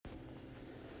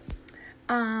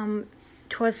Um,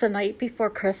 'Twas the night before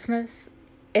Christmas.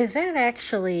 Is that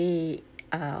actually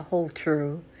hold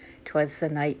true? 'Twas the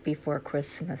night before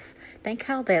Christmas. Think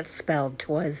how that's spelled.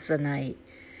 'Twas the night.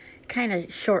 Kind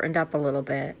of shortened up a little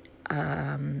bit.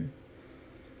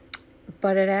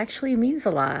 But it actually means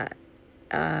a lot.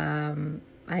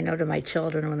 I know to my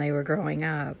children when they were growing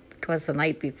up, 'twas the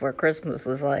night before Christmas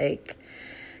was like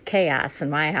chaos in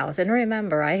my house. And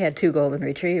remember, I had two golden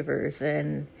retrievers,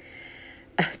 and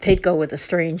they'd go with a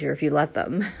stranger if you let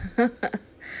them.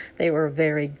 They were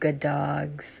very good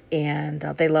dogs, and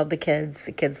they loved the kids.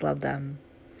 The kids loved them.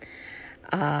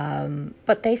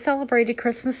 But they celebrated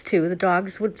Christmas too. The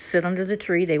dogs would sit under the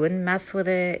tree. They wouldn't mess with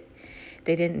it.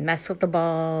 They didn't mess with the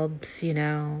bulbs,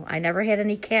 I never had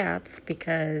any cats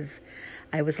because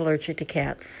I was allergic to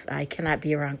cats. I cannot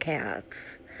be around cats.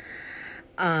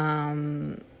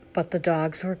 But the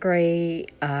dogs were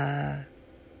great.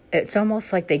 It's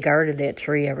almost like they guarded that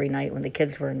tree every night when the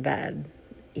kids were in bed,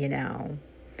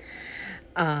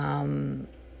 And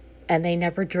they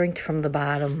never drank from the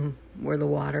bottom where the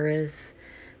water is,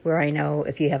 where I know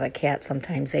if you have a cat,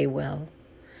 sometimes they will.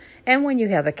 And when you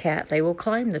have a cat, they will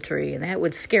climb the tree, and that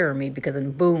would scare me because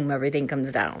then boom, everything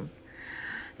comes down.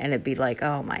 And it'd be like,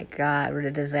 oh my God, what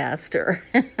a disaster.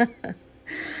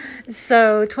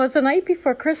 So 'twas the night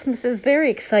before Christmas is very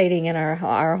exciting in our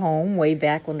home, way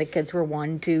back when the kids were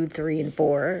 1, 2, 3, and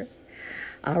 4.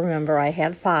 I remember I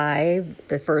had 5.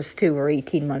 The first 2 were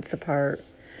 18 months apart.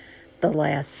 The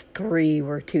last 3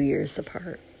 were 2 years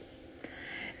apart.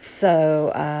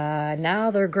 So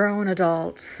now they're grown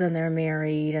adults and they're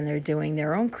married and they're doing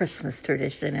their own Christmas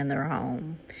tradition in their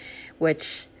home,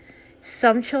 which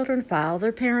some children follow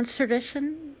their parents'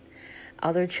 tradition.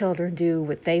 Other children do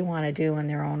what they want to do in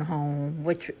their own home,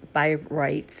 which by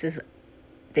rights is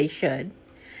they should,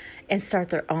 and start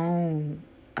their own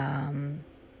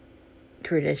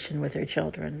tradition with their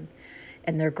children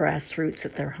and their grassroots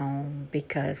at their home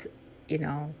because,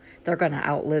 they're going to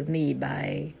outlive me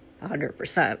by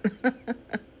 100%.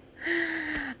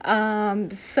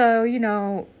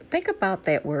 So, think about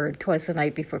that word, 'twas the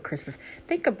night before Christmas.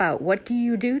 Think about what do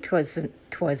you do 'twas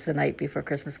the night before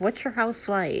Christmas? What's your house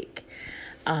like?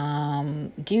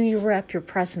 Do you wrap your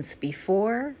presents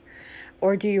before,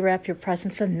 or do you wrap your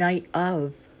presents the night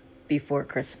of before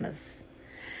Christmas?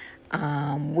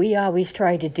 We always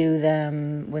tried to do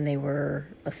them when they were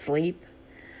asleep.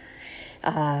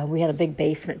 We had a big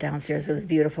basement downstairs. It was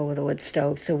beautiful with a wood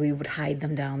stove, so we would hide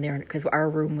them down there because our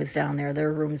room was down there.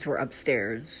 Their rooms were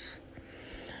upstairs.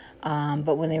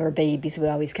 But when they were babies, we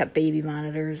always kept baby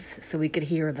monitors so we could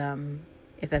hear them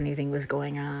if anything was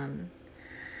going on.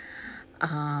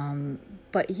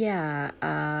 But yeah,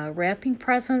 wrapping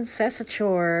presents, that's a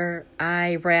chore.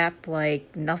 I wrap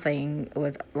like nothing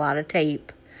with a lot of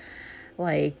tape,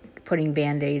 like putting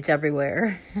Band-Aids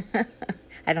everywhere.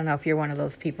 I don't know if you're one of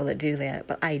those people that do that,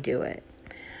 but I do it.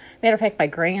 Matter of fact, my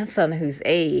grandson, who's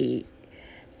 8,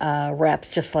 wraps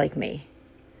just like me.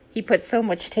 He puts so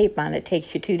much tape on it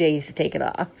takes you 2 days to take it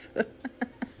off.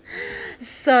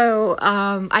 So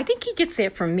I think he gets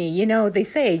that from me. They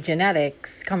say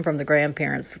genetics come from the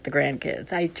grandparents with the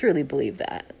grandkids. I truly believe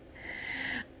that.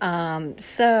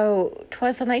 So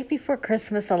 'twas the night before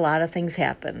Christmas. A lot of things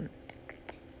happen.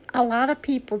 A lot of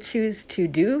people choose to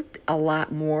do a lot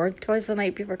more 'twas the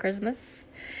night before Christmas.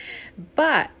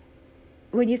 But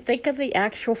when you think of the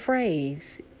actual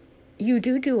phrase, you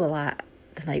do a lot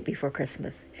the night before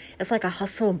Christmas. It's like a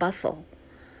hustle and bustle,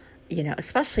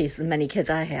 especially the many kids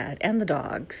I had and the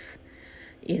dogs.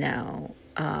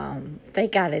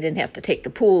 Thank God I didn't have to take the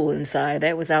pool inside.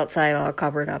 That was outside all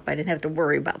covered up. I didn't have to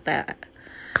worry about that.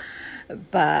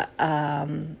 But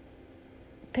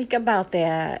think about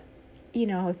that.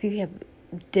 If you have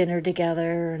dinner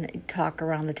together and talk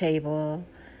around the table,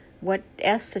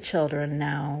 ask the children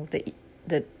now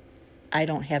that I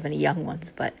don't have any young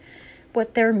ones, but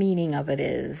what their meaning of it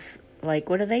is. Like,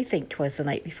 what do they think 'twas the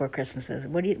night before Christmas is?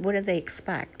 What do they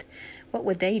expect? What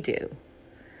would they do?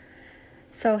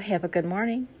 So have a good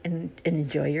morning and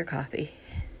enjoy your coffee.